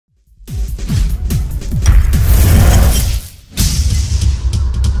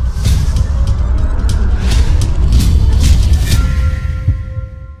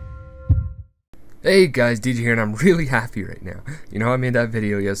Hey guys, DJ here, and I'm really happy right now. You know, I made that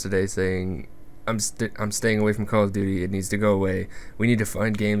video yesterday saying I'm staying away from Call of Duty. It needs to go away. We need to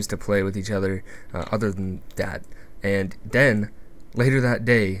find games to play with each other other than that. And then later that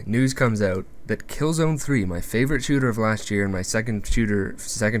day, news comes out that Killzone 3, my favorite shooter of last year and my second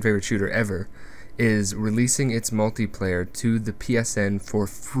favorite shooter ever, is releasing its multiplayer to the PSN for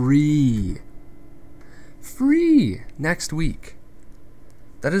free. Free next week.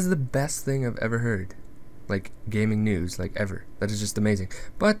 That is the best thing I've ever heard, like gaming news, like ever. That is just amazing.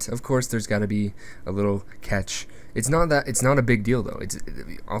 But of course, there's got to be a little catch. It's not a big deal though.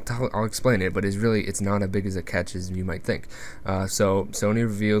 I'll explain it, but it's not as big as a catch as you might think. So Sony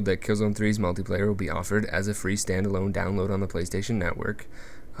revealed that Killzone 3's multiplayer will be offered as a free standalone download on the PlayStation Network,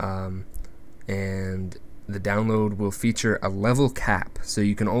 and the download will feature a level cap, so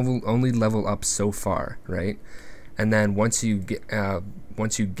you can only level up so far, right? And then once you get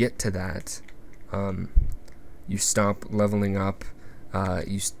to that, you stop leveling up,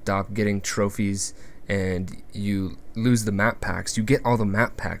 you stop getting trophies, and you lose the map packs. You get all the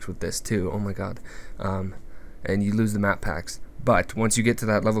map packs with this too. Oh my god. And you lose the map packs. But once you get to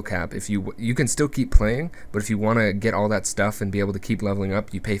that level cap, if you can still keep playing, but if you want to get all that stuff and be able to keep leveling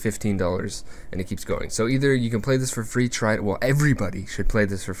up, you pay $15 and it keeps going. So either you can play this for free, try it. Well, everybody should play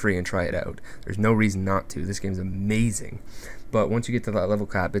this for free and try it out. There's no reason not to. This game's amazing. But once you get to that level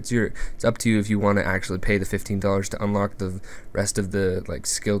cap, it's up to you if you want to actually pay the $15 to unlock the rest of the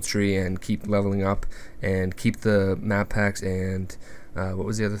skill tree and keep leveling up and keep the map packs and what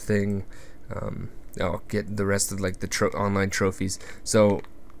was the other thing? Get the rest of the online trophies. So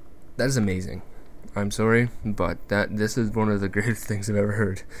that is amazing. I'm sorry, but this is one of the greatest things I've ever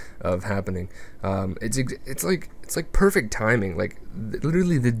heard of happening. It's like perfect timing. Like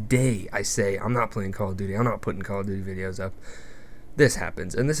literally the day I say I'm not playing Call of Duty, I'm not putting Call of Duty videos up, this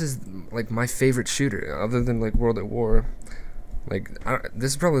happens. And this is like my favorite shooter other than World at War.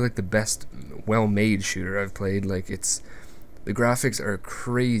 This is probably the best well-made shooter I've played. The graphics are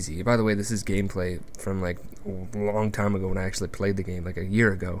crazy. By the way, this is gameplay from a long time ago when I actually played the game, a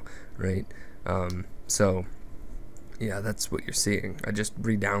year ago, right? So yeah, that's what you're seeing. I just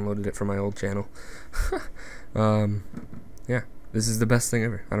re-downloaded it from my old channel. Yeah, this is the best thing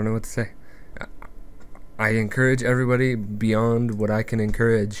ever. I don't know what to say. I encourage everybody beyond what I can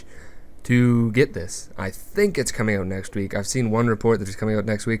encourage to get this. I think it's coming out next week. I've seen one report that it's coming out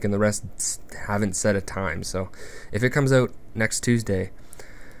next week and the rest haven't set a time. So if it comes out next Tuesday,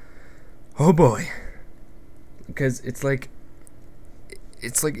 oh boy, because it's like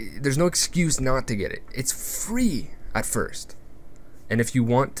there's no excuse not to get it. It's free at first, and if you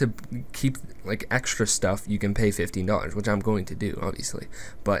want to keep extra stuff, you can pay $15, which I'm going to do, obviously.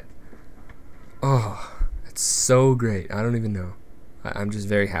 But oh, it's so great. I don't even know. I'm just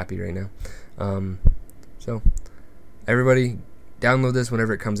very happy right now. So everybody download this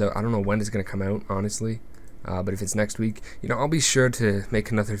whenever it comes out. I don't know when it's gonna come out, honestly, but if it's next week, I'll be sure to make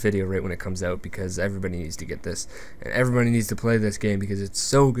another video right when it comes out, because everybody needs to get this and everybody needs to play this game because it's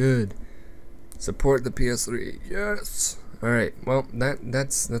so good. Support the PS3. Yes. Alright, well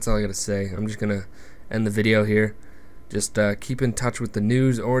that's all I gotta say. I'm just gonna end the video here. Just keep in touch with the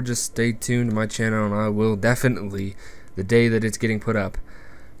news, or just stay tuned to my channel, and I will definitely, the day that it's getting put up,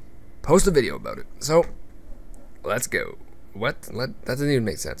 post a video about it. So let's go. What? That doesn't even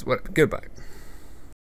make sense. What? Goodbye.